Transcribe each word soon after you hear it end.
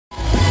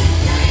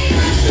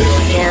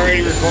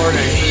already recording.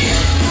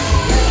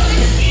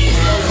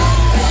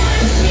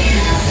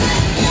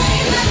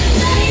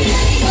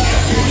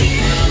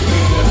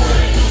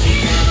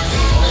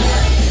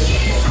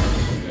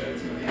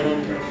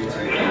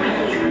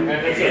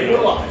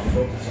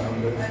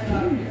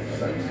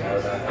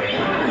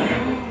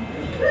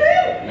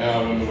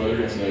 Now, when the weather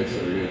gets nice,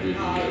 are we going to do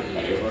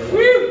patio party?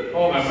 Woo!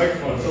 Oh, my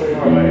microphone's so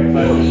far away.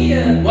 But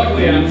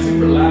luckily, I'm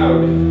super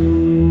loud.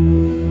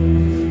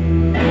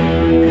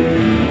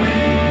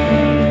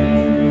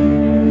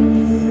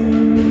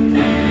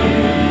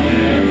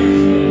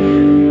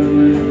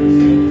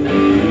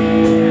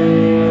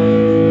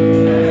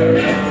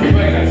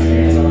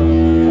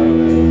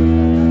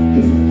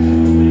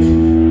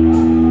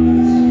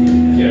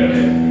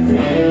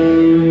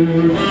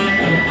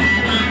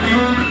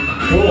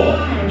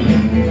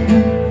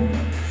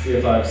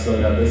 Still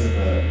got this in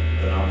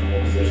an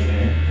optimal position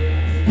here.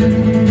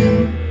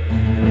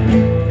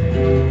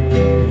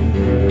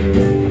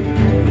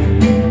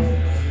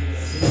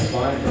 Seems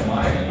fine from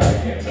my end, I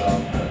can't tell.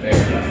 There.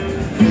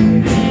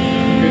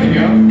 Good to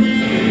go?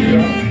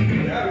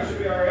 Yeah, we should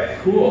be alright.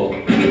 Cool.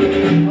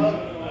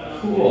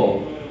 Cool.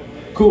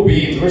 Cool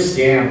beans, we're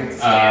scammed.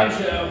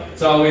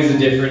 It's always a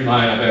different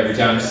lineup every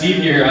time. Steve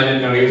here, I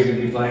didn't know he was going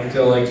to be playing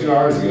until like 2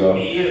 hours ago.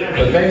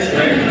 But thanks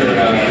Greg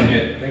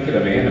for thinking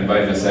of me and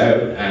inviting us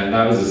out. And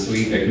that was a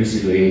sweet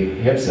acoustically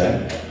hip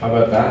set. How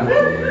about that?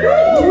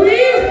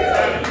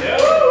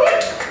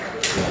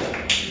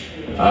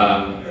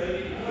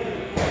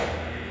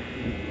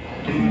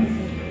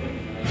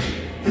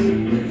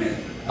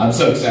 I'm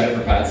so excited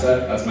for Pat's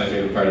set. That's my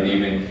favorite part of the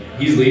evening.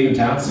 He's leaving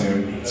town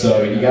soon,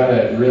 so you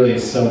gotta really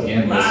soak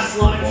in this Last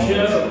line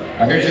show.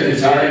 I heard your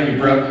guitar and you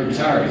broke your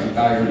guitar because you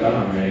thought you were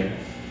done already.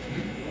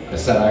 I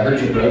said, I heard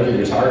you broke your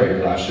guitar at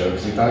your last show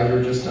because you thought you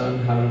were just done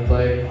having to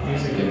play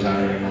music in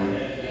town anymore.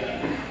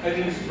 I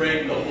didn't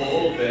break the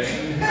whole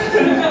thing.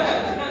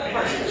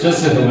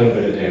 Just a little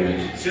bit of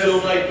damage. Still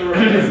like the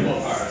reversible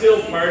part.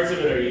 Still parts of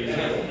it are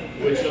useful,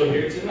 which you'll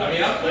hear tonight. I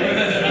mean, I'm playing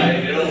it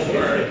tonight, it'll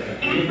work.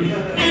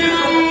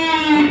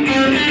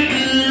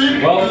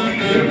 Well, we're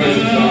gonna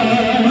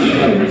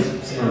play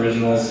some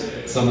originals.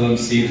 Some of them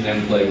Steve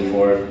never played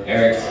before.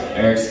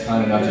 Eric's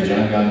kind enough to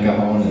join me on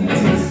Cajon, and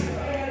this is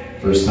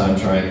first time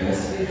trying this.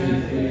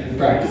 We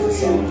practiced the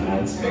song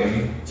once,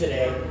 maybe.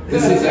 Today.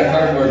 This is a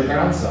Cardboard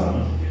Crown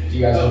song. Do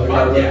you guys know the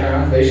Cardboard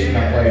Crown? They should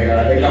come play here.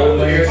 They come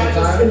play here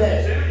sometime.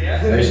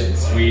 They should.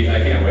 Sweet, I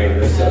can't wait.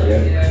 They're so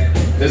good.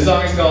 This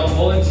song is called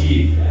Pullin.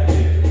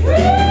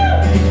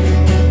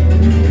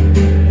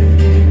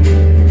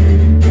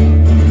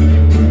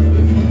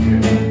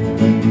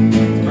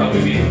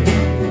 Probably me.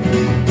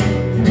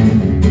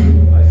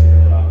 I see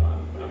it.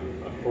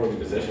 I'm poorly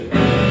positioned.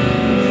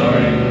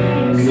 Sorry.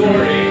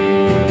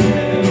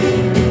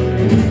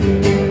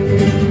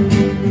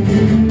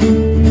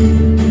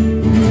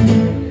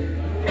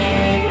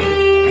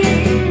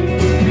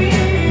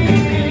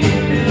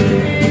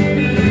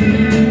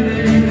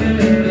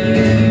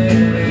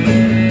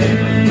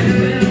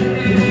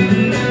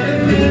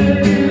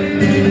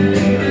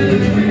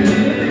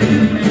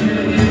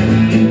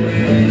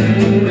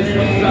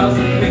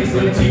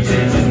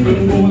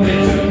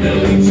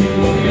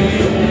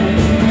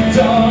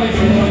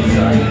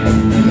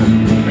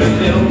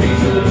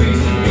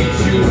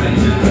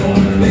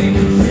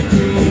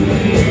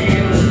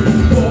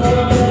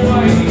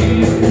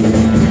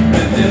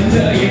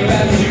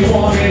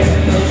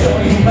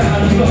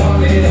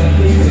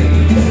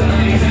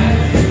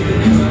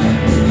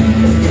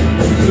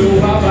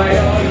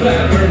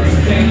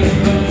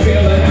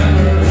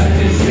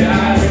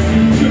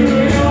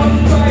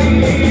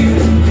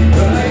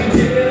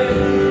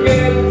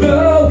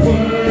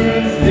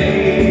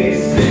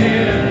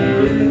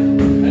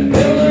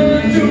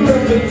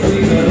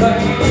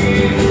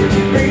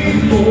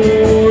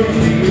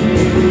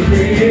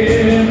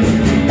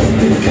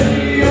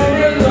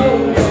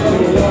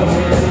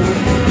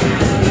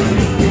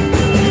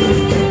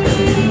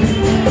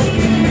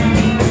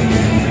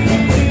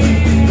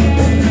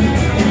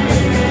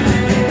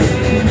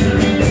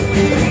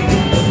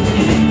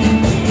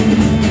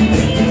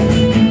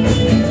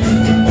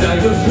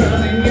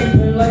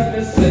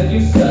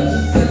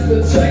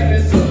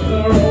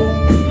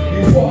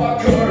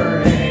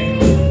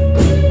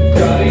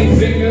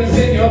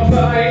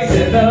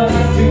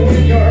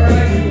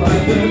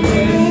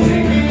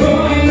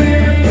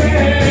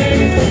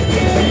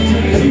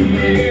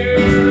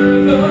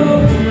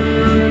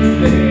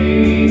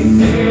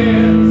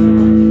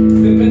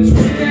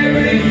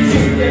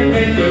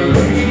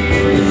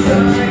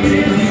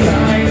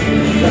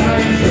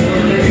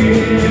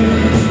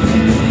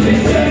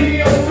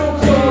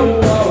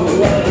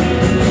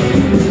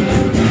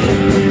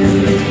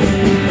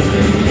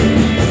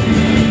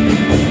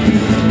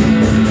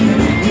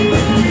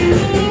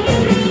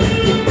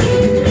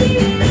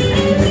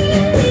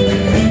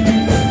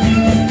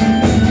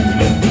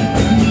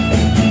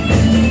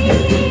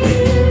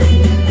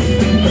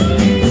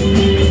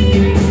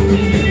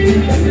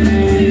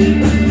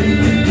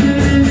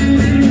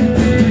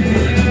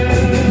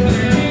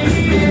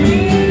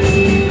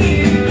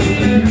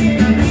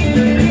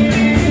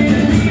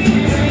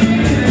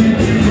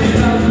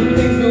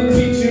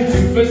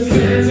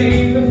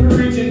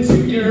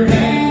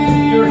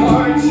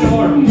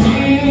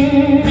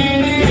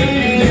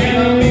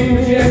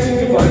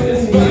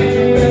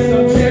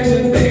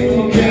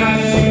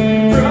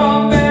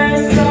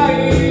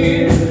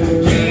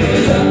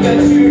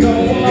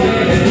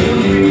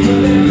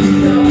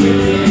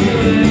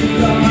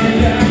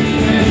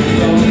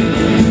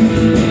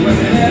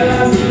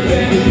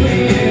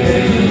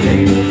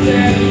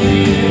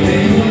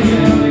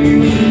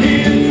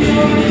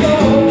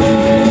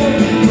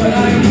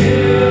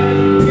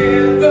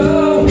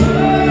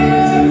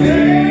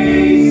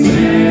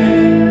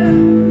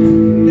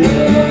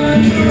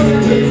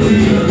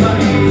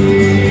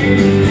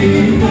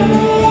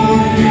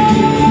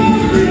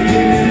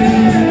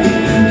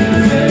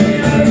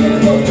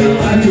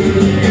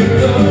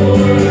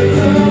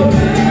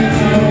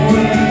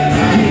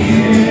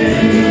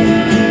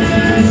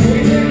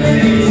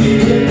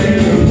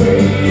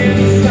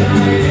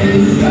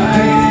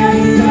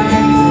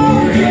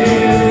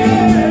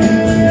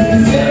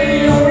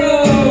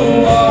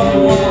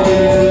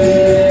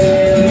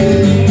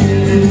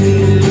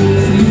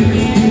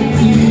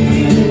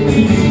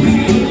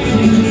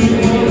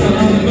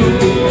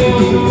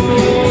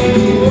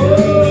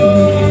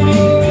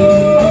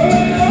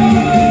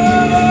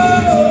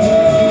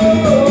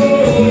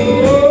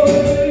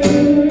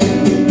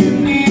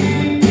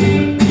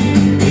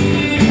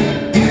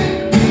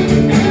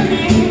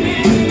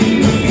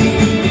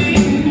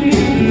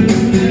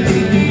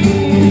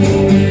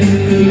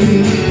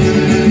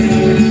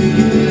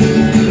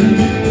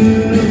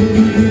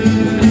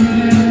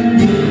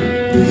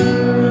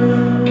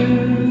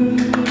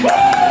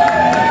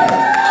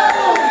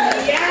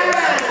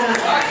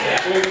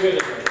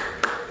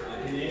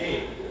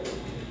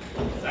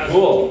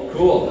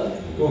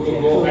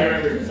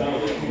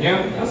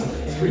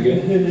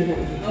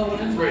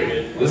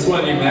 This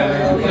one you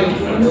never played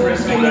before.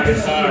 First thing I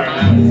guitar. I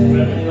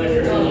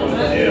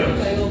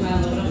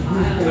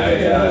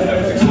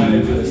was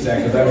excited for this set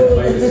because I haven't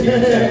played this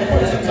game set in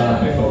quite some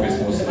time. I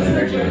focus most of my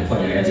energy on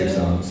playing Antixx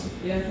songs.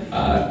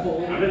 I've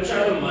been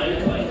trying to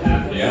mic like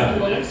half the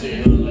time, so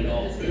you know, like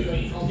all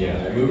 50.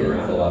 Yeah, I move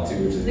around a lot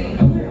too, which is not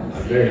helpful.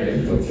 I'm very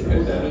difficult to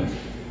get down.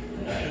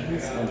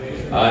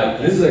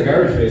 This is a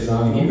Garbageface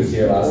song. He was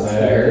here last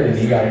night, I heard, and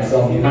he got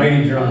himself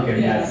mighty drunk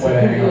and had quite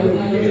a hangover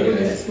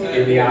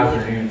in the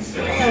afternoons.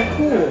 How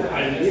cool.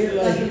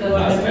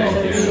 Last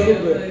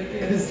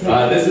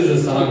night, this is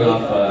a song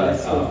off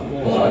it's called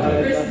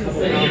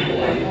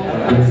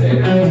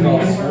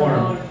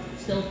Swarm.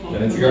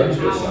 And it's a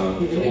Garbageface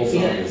song. The whole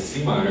song is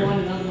C minor.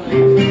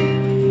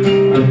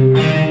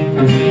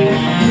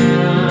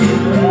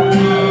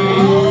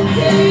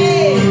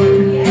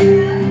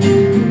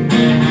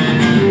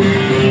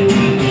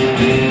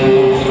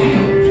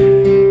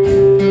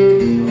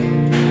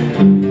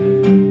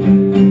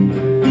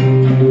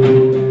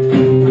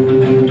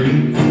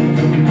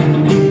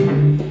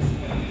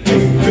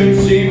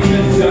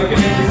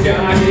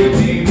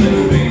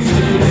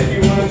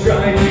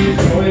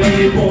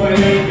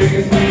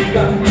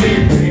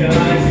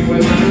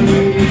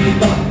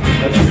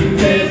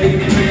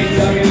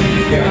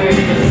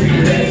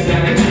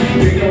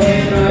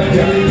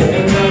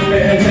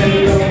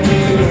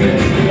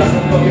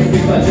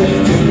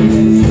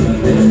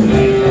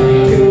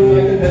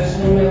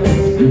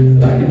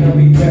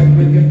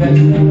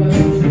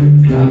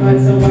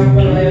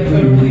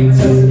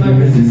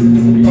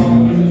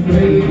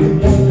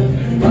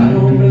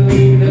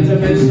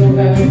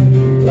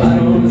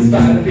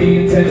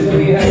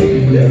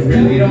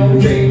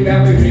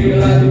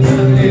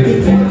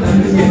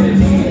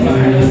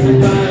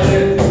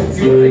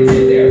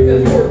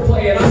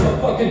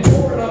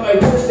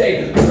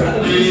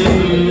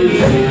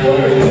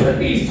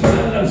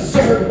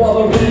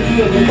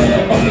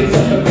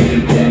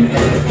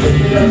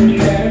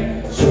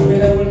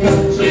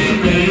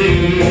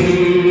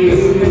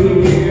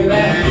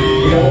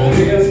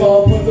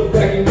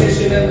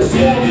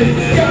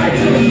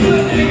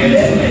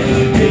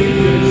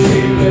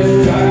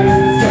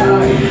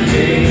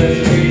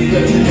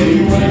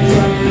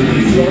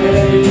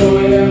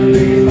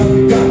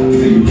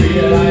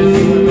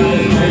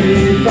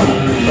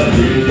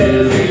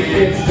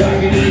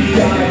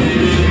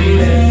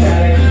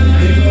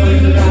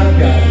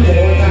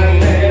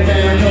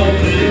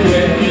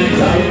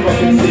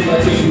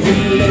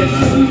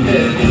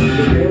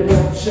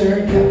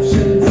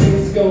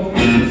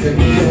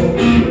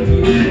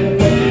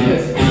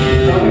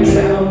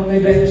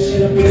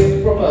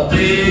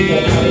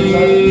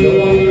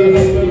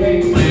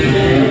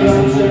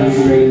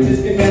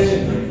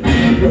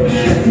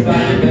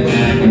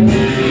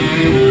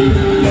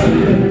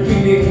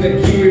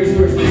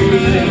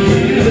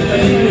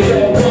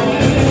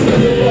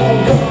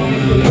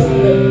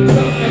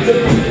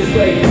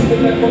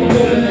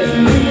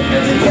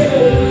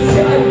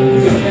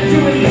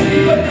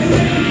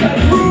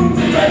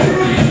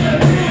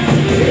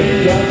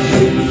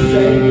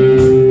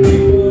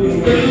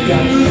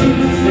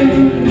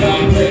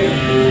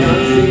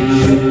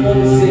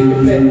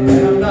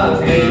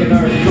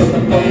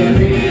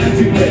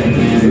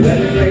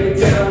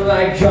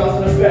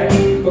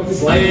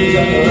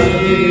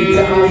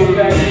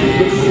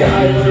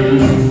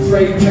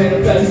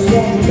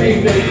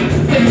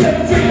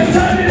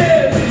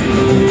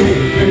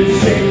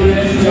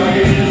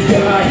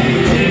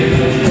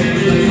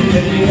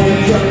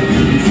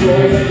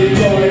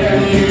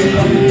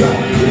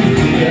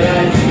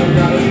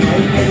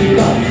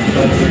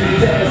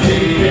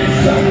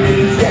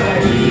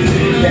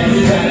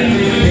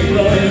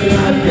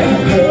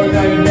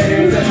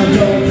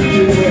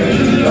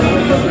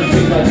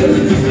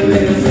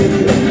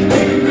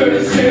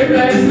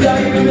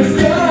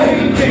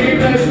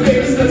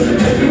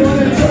 Let's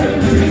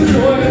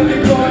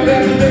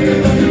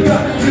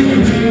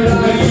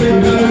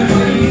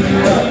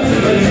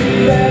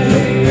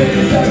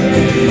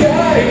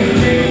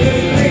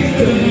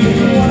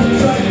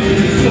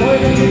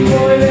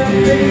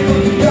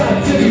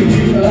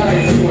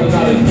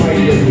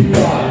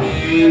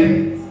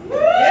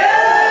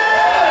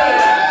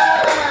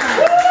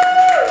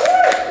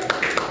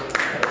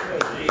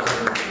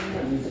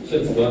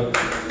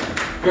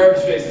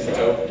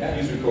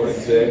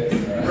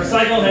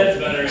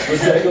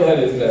Recycle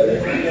is better.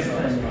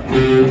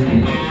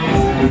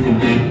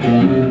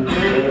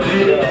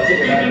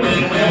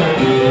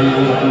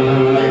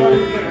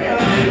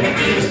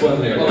 This one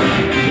there.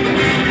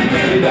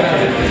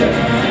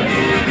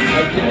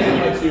 I've been in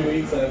my 2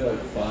 weeks, I have like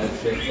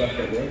 5 shifts left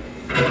at work.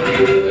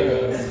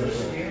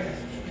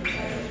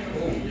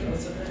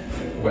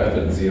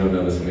 Weapons, you don't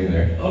know this one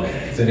either. Okay.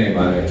 It's a name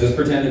minor. Just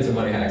pretend it's a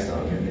Money Hack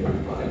song.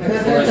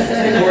 Before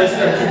it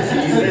starts to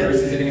tease it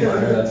versus a name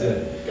minor, that's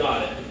it.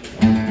 Got it.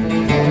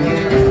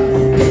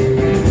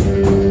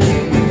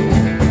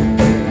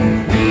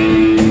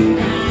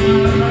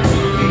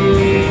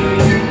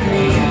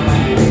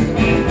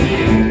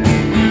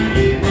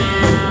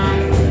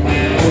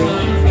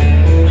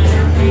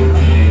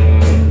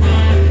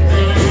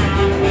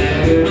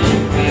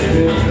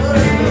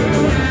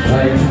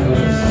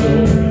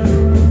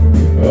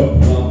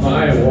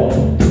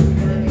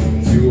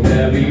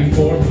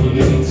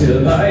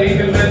 Till I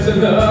can answer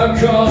the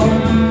call.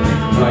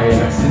 My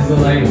ex is a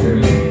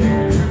language,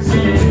 so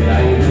did I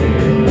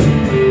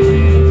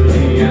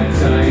me at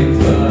times,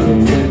 but I'm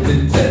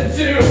intent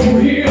to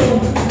heal.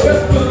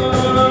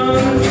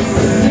 Weapons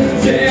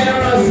tear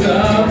us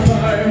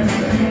apart.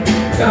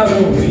 How do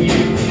we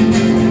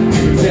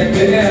protect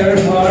their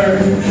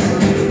hearts?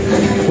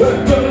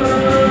 Weapons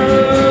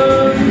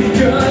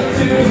cut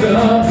to the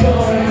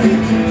bone,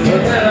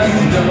 but let us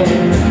know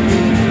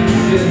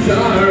this is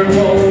our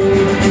home.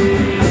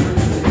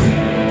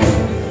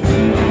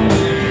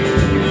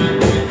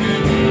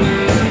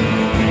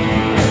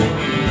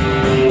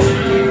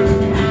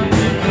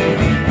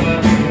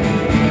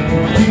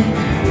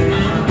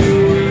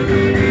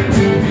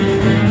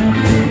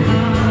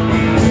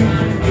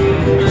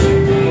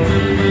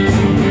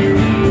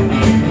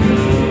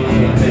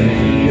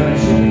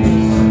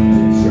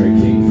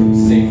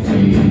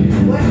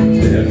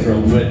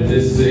 From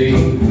witnessing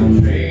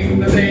the pain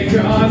that they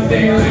cause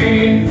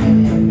daily,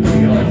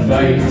 we all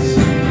fight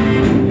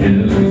in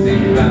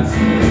losing battles.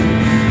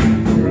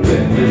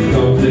 Relentless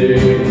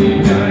conflict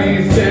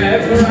denies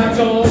death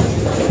rattles.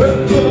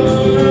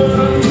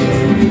 Weapons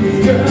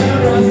tear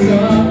us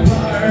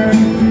apart.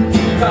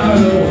 How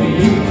do we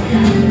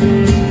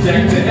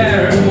protect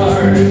their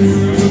hearts?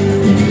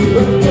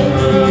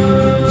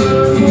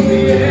 Weapons will be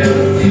able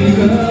to see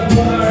the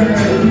part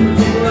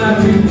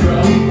laughing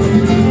from.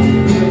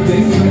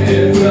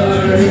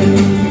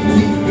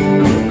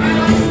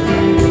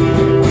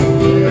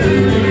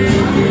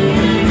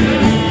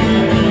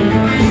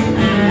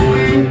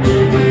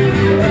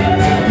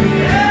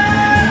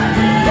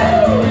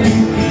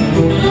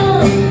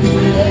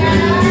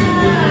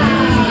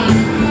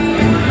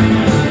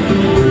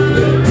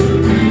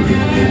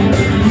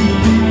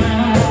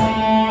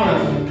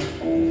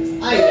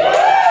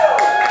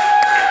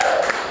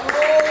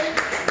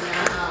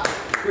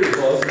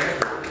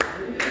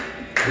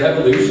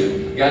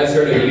 Evolution. You guys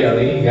heard of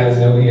ELE? You guys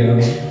know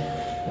ELE?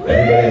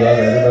 Everybody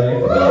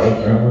love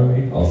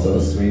everybody? Also a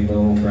sweet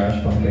little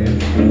thrash punk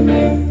band.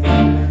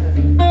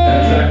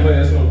 That's how I play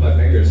this one with my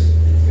fingers.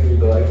 It's gonna be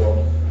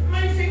delightful.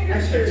 My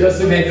fingers hurt. Just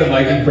to make the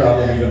miking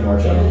problem even more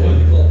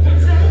challenging.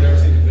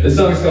 This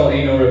song's called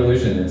Ain't No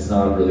Revolution. It's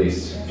not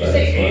released. Did you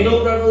say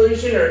anal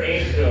revolution or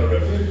ain't no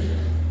revolution?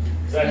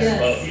 That's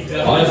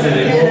both. Honestly,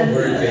 they both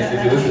work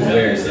basically. This is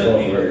weird, so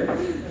they both work.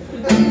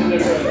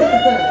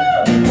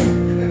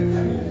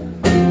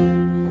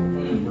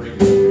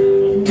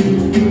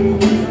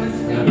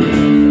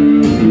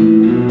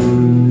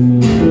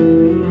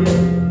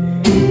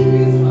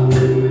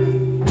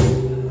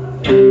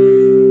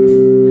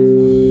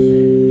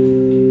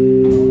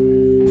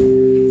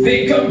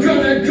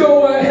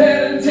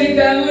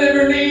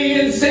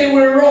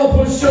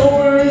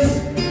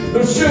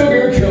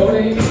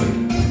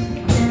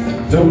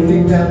 Don't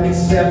think that we'd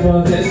stand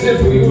for this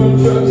if we were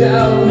drugged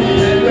out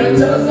and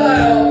rent us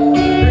out.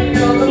 Bring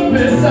on the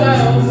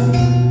missiles.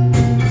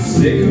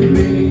 Sick of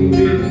being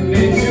beaten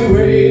into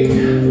a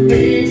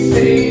weak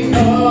state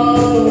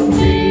of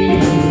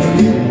being.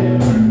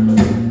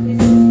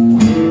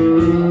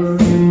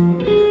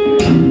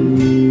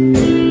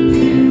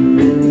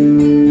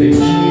 They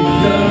keep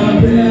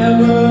the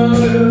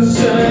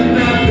revolution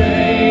at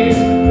bay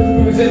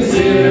with booze and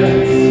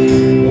cigarettes.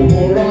 The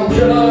war on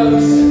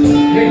drugs.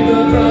 Make the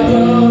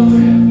problem,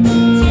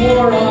 it's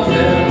more on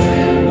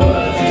them, but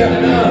it's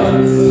kind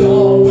of so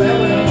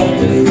well and all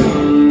just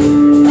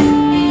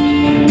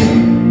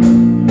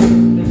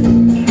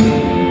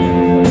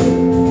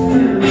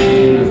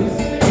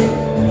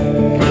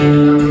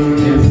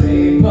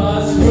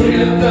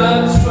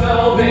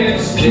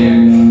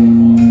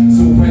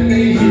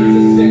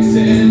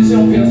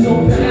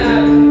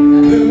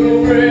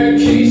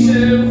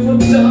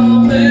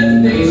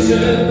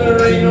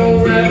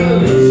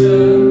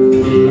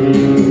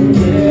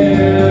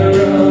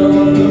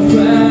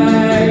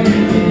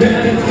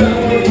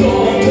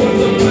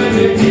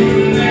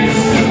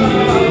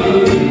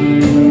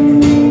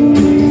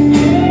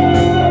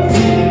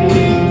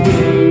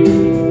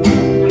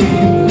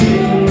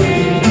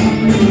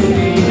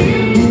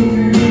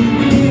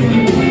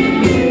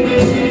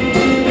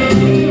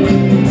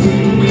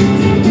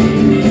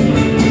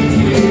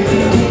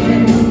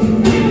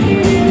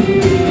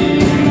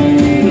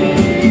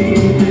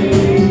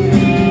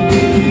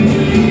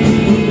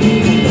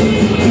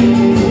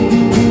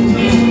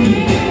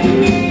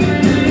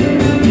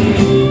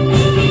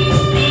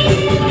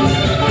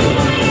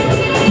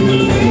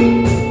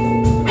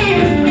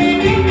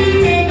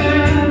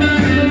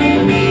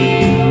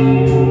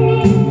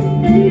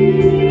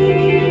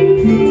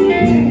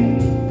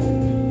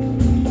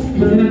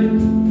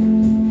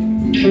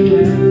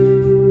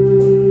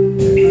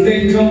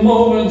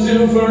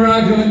overdue for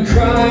I could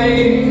cry.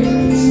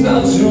 It's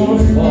not your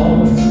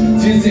fault,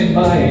 tears in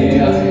my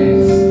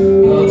eyes.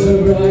 Not to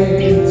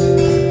right,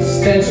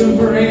 stench of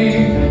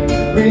rain,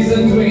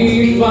 reasons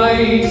we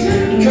fight.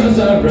 Cause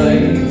our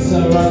rights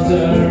are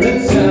under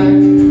attack.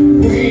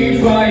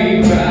 We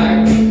fight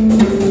back.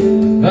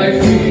 I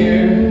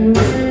fear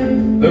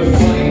the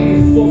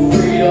fight for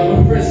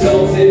freedom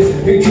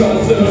resulted in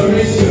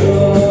incarceration.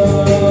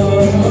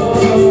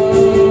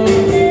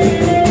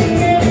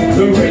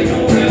 The reign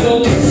of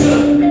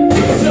revolution.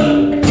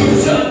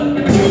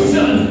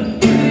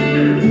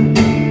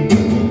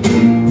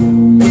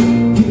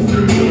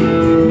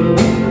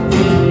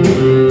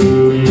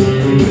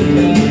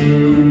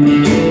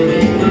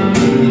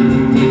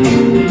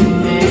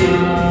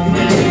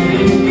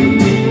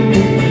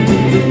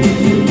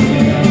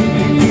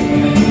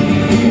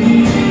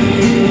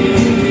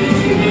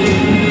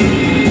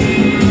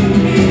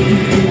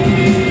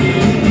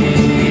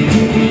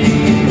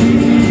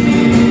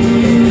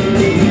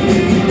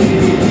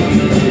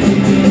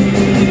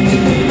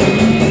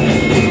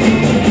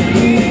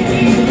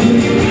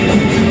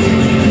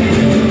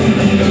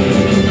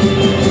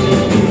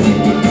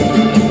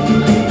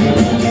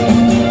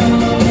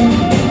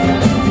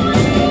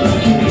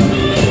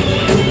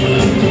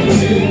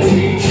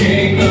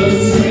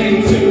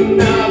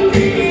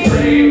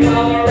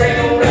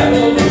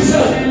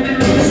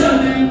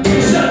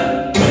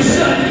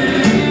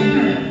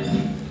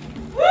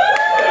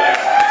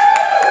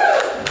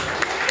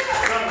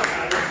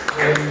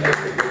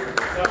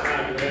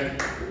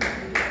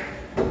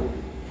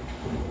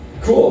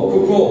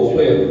 Cool. We'll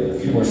play a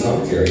few more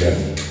songs here, I guess.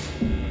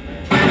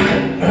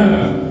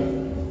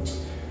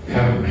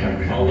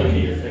 I'll look at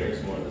your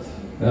fingers more this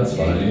time. That's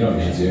fine, you don't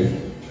need to.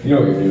 You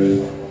know what you're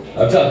doing.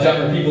 I've taught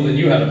dumber people than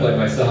you how to play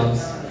my songs.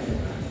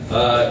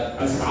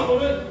 That's a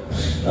compliment?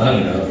 I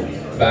don't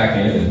know.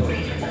 Backhand.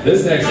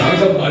 This next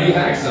song's a Buddy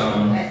Hack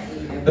song.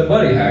 The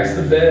Buddy Hack's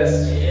the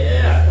best.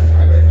 Yeah.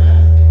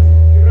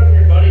 Give it up for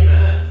your buddy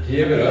Matt.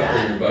 Give it up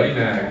for your Buddy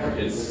Mac.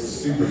 It's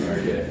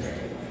supermarket.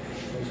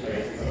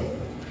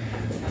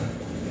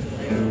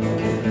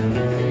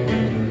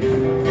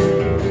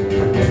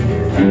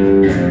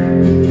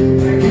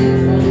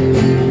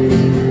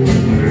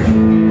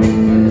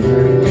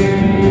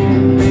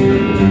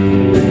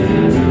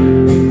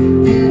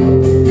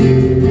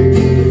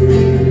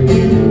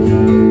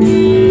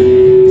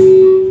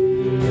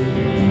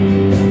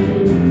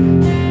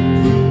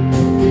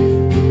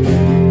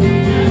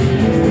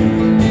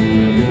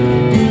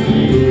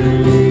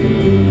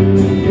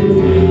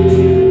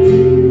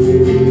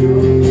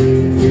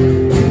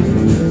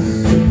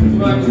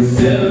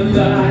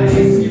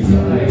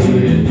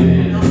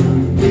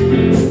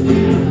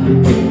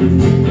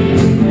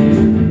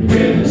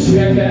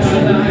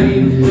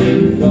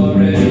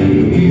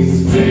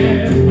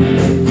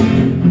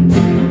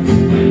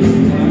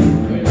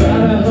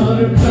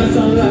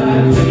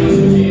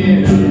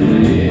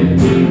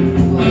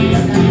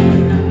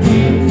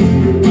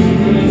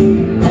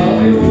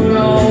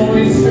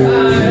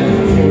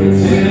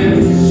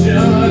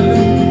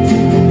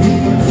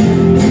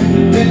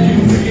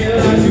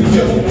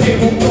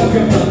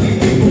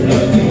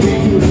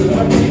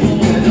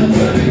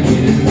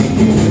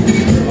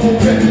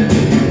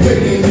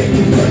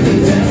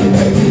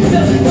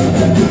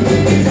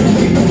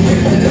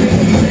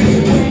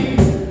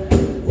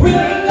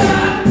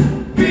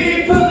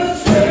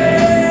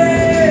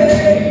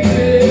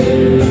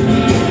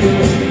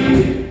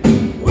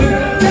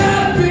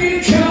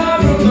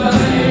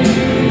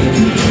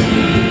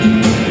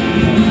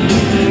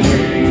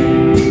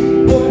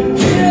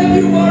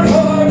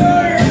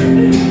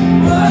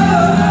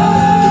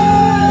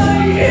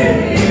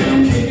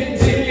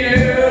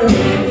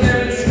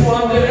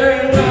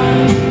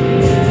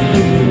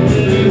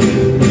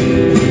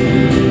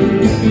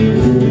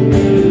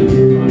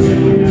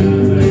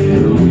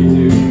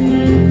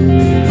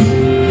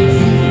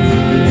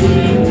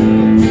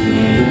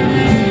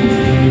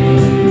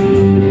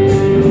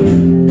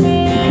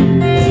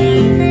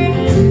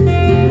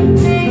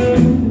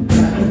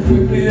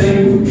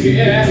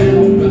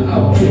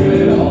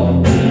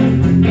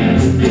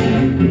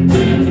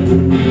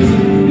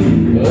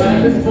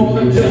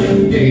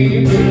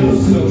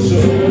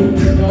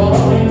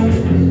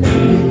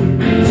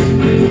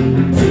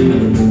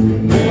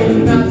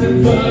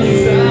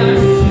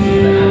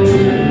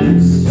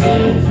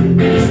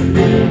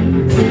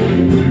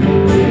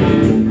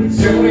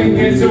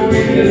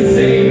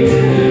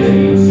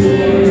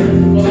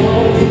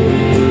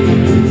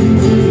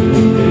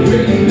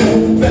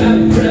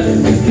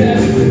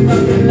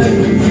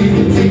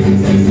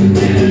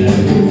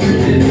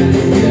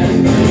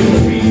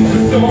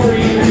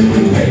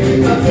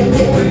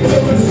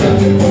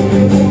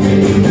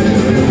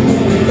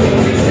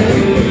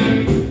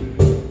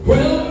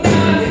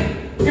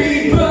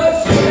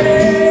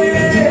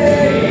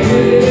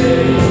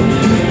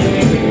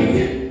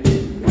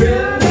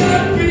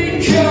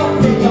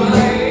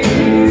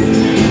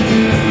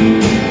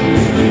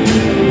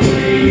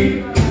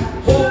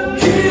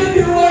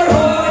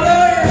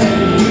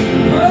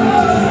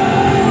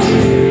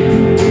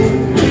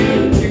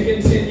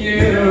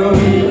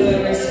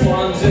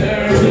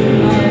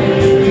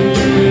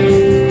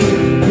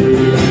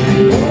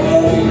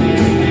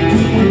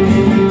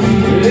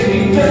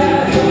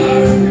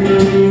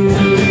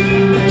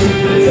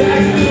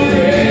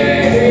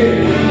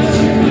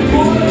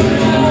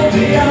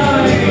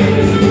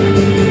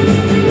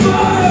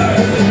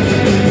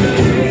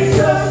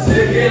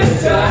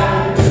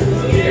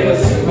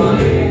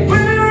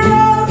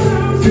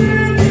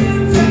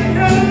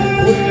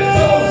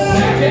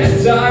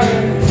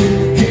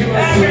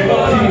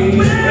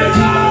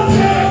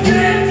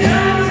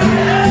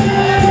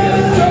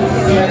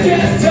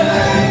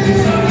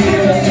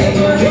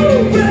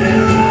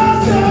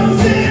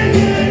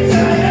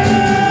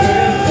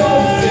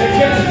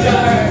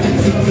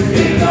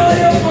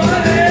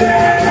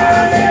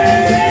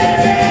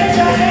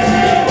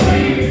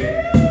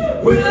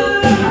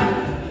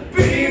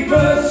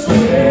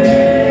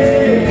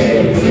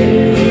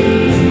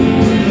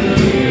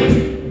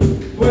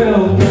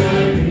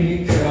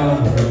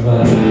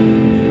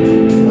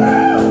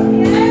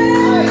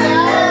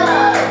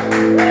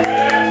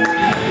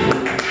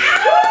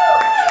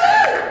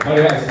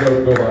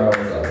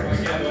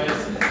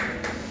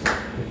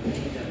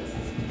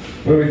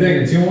 What are we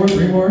thinking? 2 more?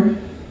 3 more?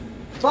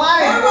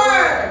 5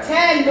 more!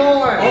 10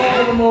 more!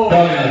 All more!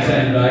 Probably not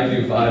 10, but I can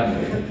do 5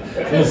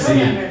 more. We'll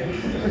see.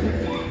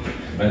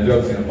 My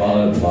throat's gonna fall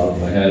out of the bottom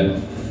of my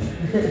head.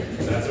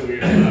 That's a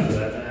weird one after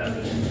that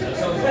happens.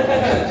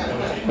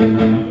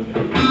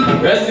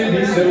 Rest in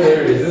Peace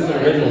Similarities. This is an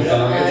original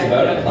song. It's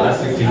about a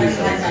plastic TV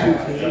set.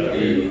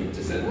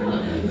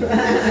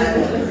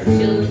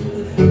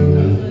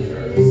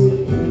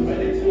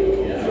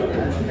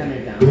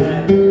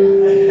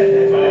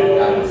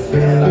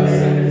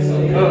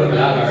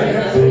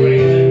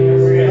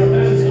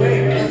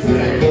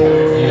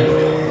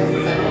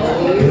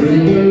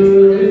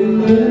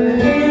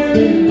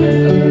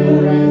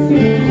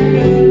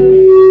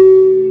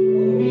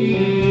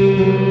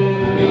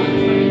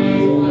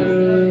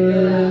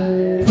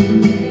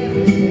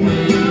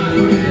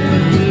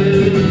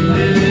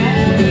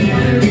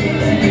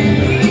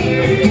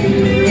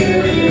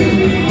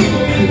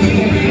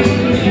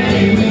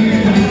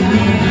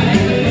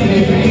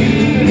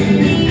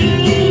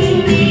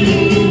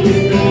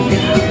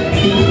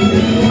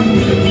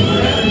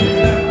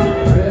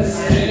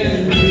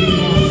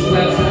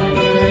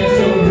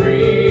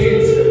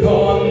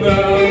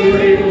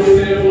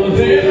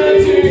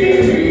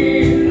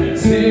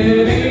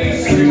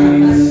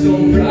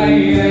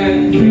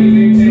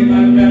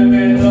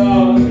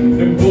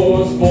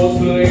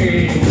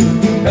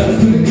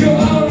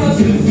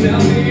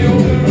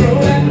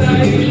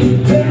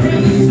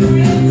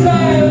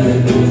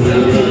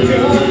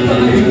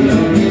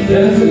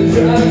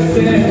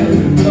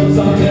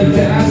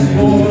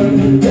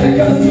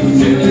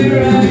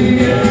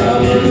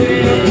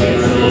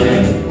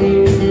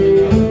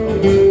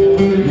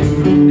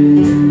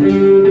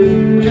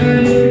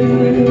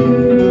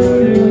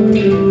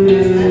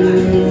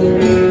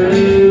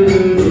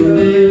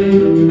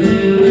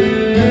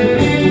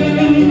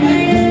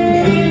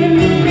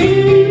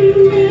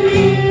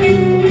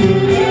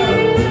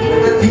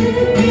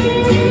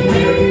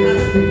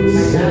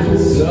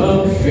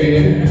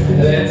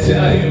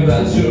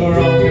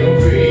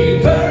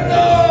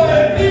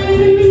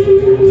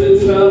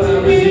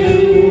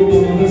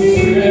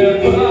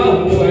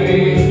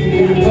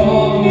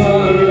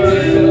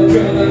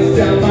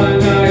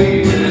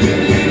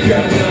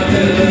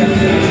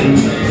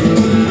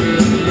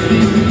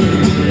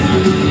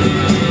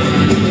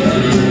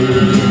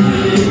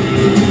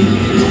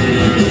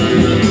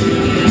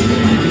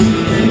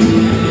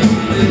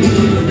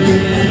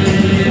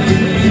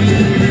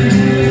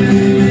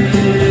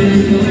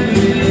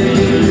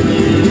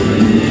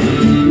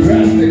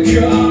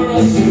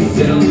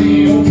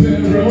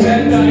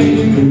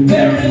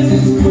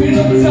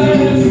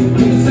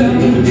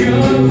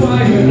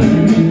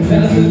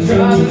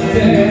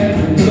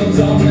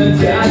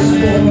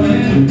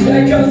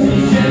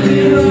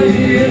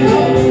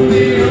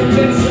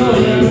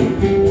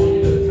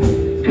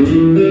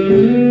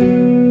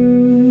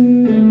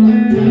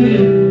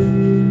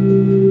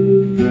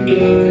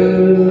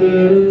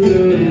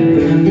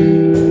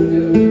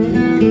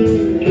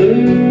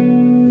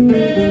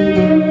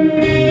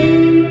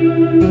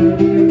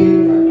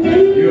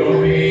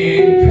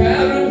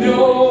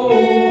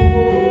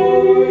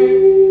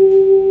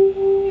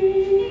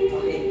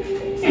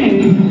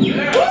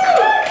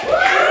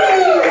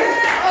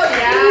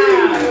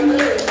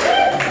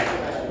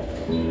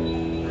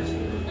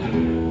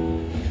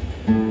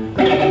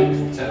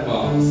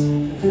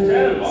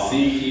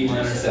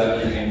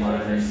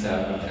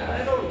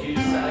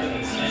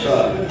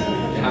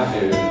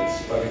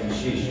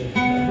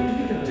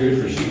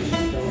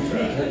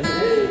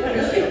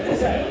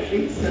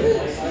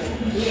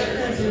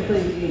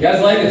 You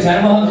guys like the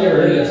Tenenbaums? You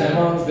ever heard of the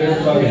Tenenbaums? They're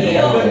fucking hate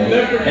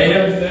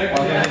them?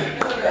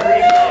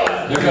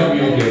 They're gonna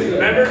be okay.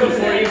 Remember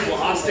before you've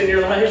lost in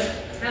your life?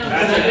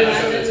 That's what it is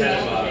with the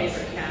Tenenbaums.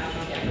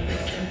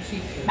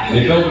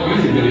 They filmed a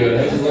music video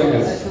that was like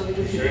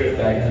this True.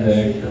 back in the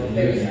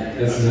day.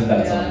 This isn't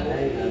that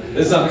song.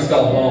 This song is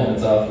called Home.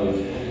 It's off of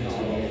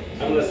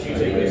Unless you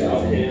take this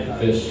off.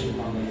 Fish.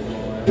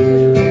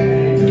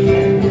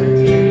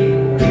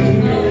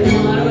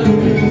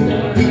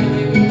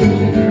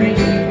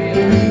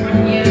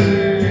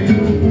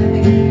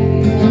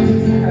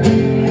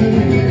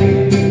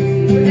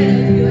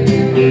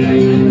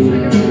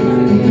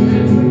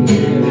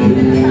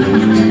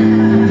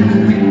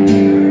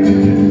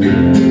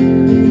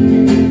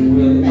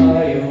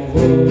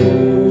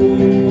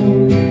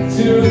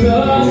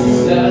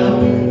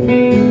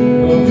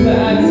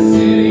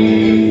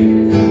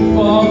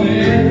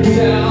 Falling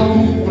down.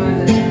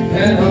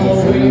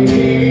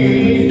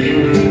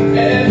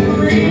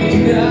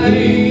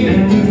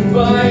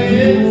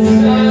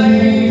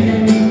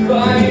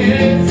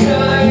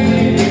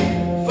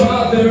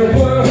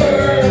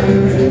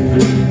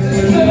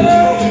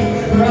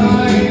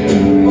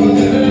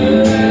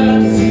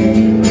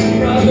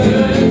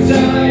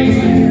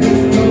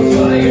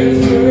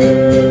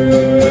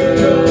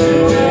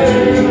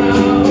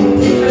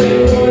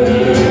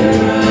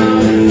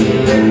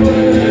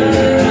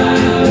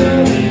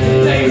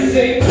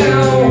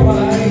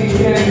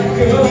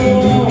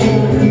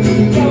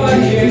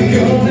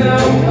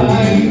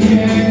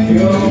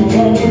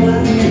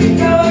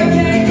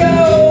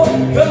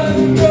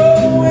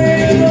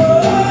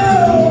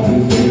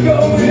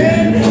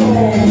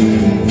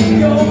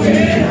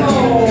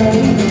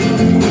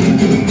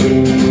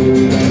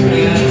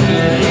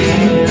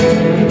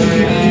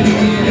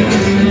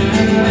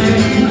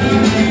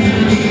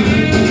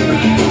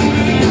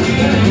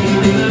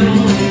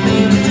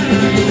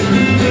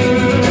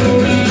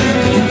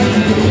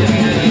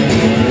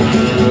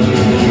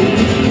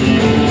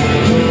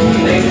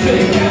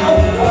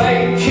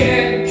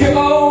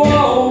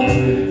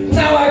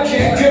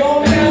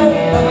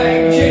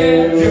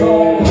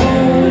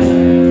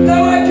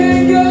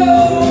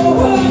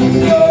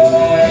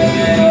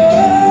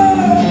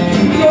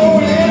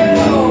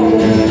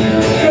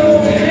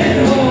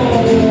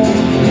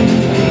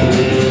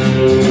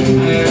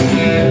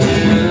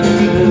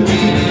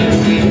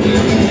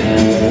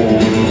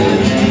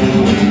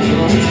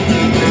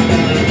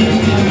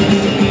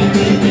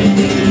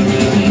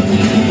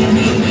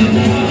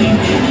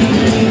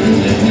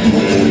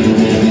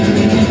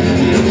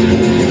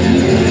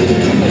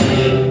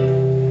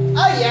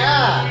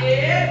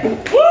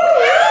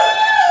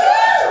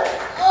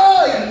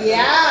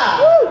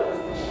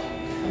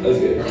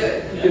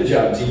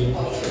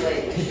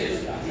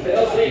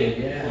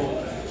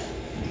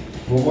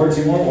 One more,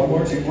 two more, one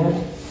more, two more.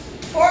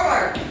 4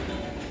 more.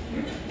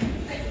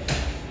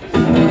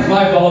 It's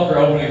my fault for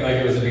opening like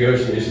it was a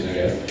negotiation, I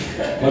guess.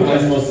 What am I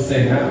supposed to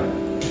say now?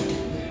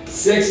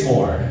 6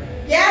 more.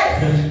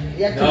 Yes.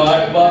 No,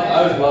 I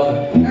was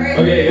bluffing. All right.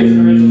 Okay, here's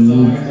an original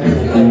song.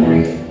 Let's go.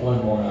 One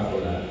more after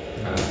that.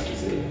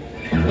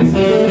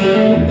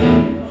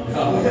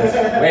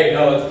 No. Wait,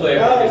 no, let's play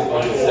it. It's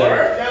fun to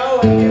say.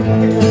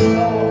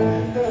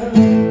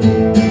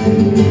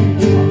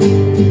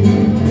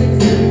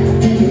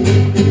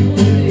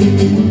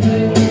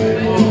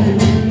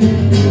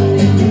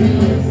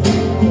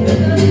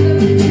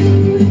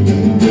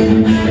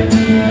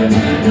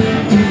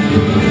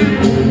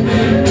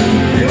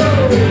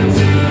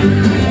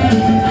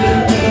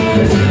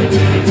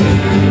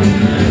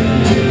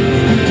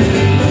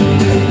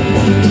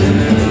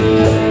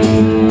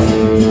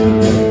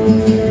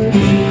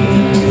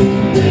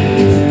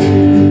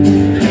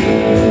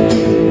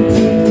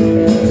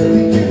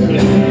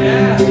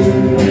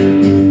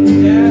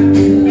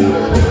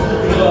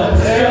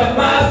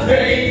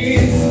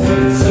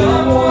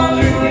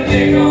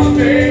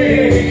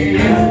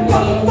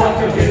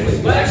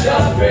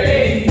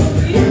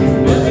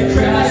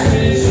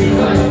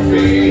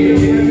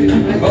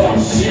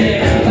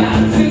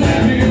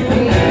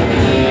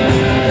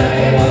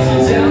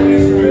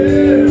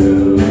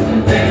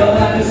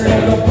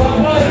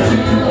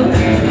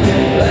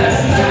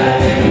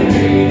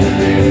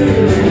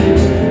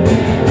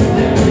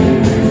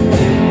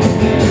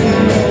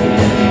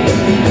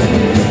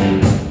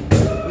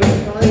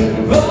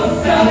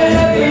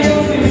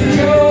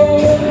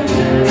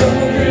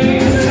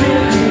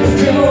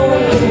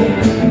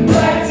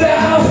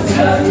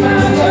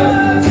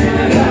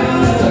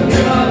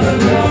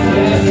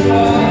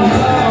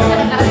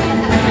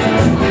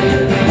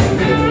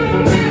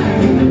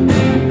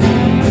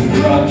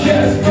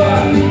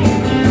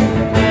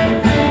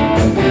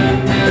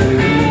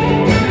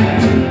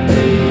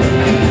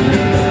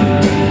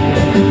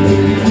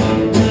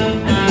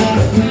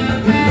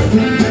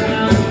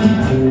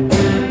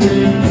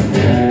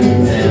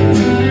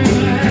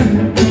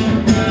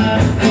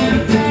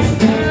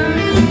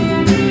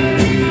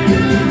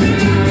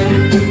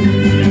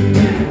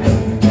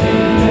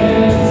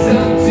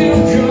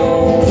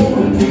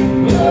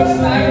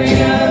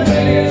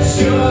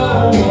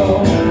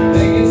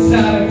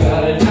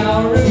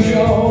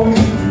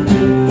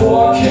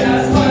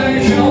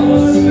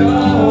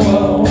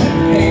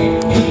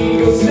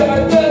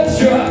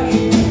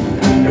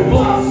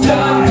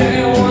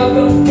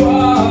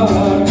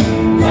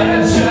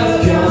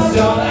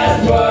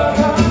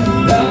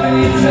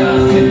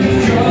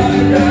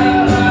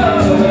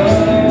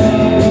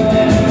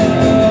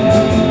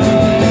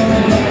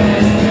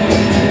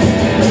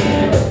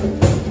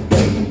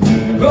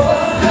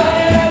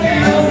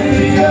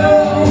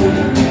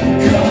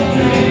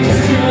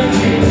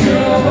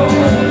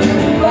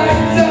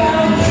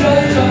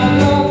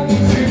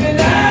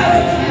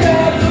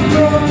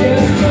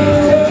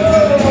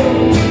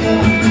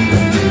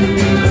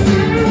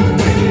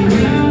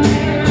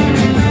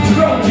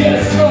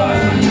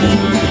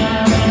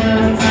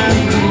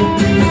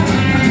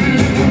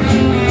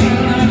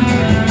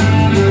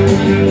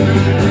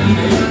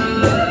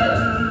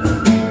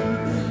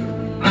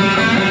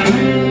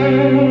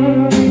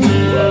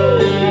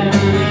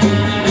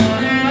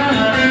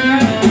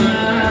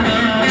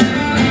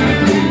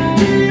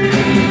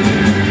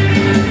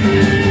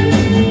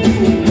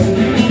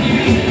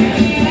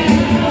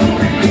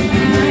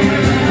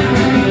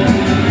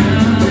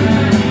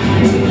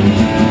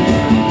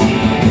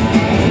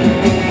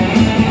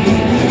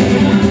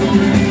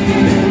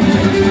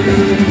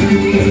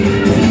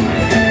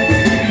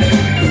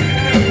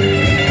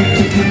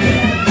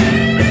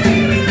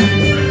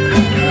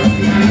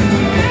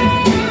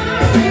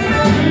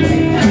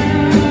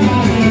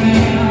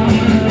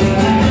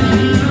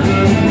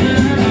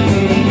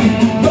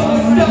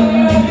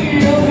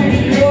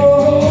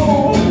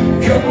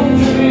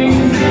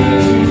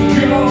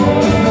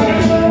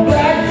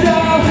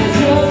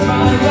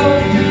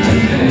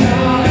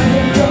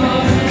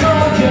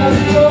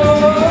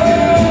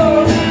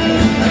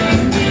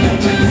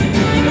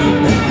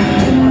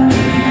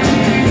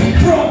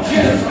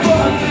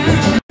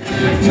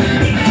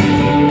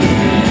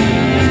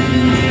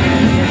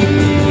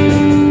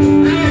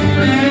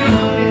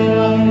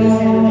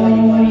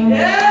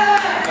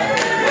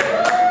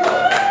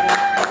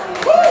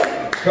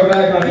 Come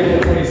back on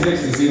April 26th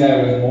to see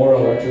that with more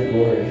electric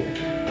glory.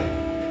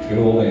 Good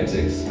old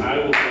Antixx. I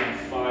will be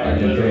fire, On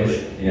your literally.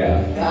 face.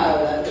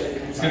 Yeah.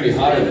 It's gonna be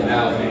hotter than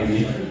now,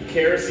 maybe.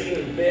 Kerosene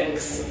and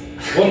Bix.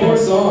 One more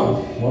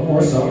song. One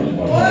more song.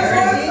 One more song.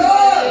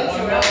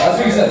 That's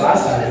what you said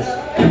last time.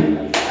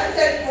 I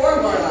said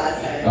 4 more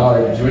last time.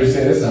 Oh, what did you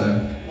say this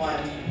time? 1.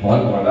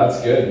 One more. That's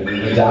good.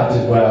 You've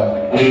adapted well.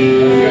 That's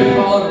good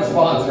call and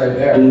response right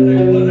there. What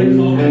do they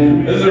call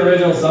it? This is an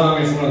original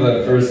song. It's one of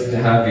the first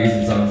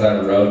half-decent songs I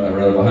ever wrote. I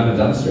wrote it behind a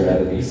dumpster at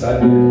the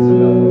B-side. Oh,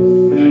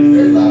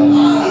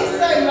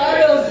 Eastside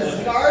Mario's is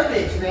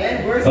garbage,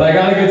 man. Where's But I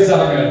got a good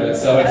song out of it,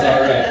 so it's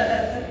alright.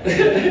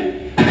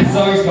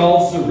 The song's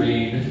called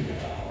Serene.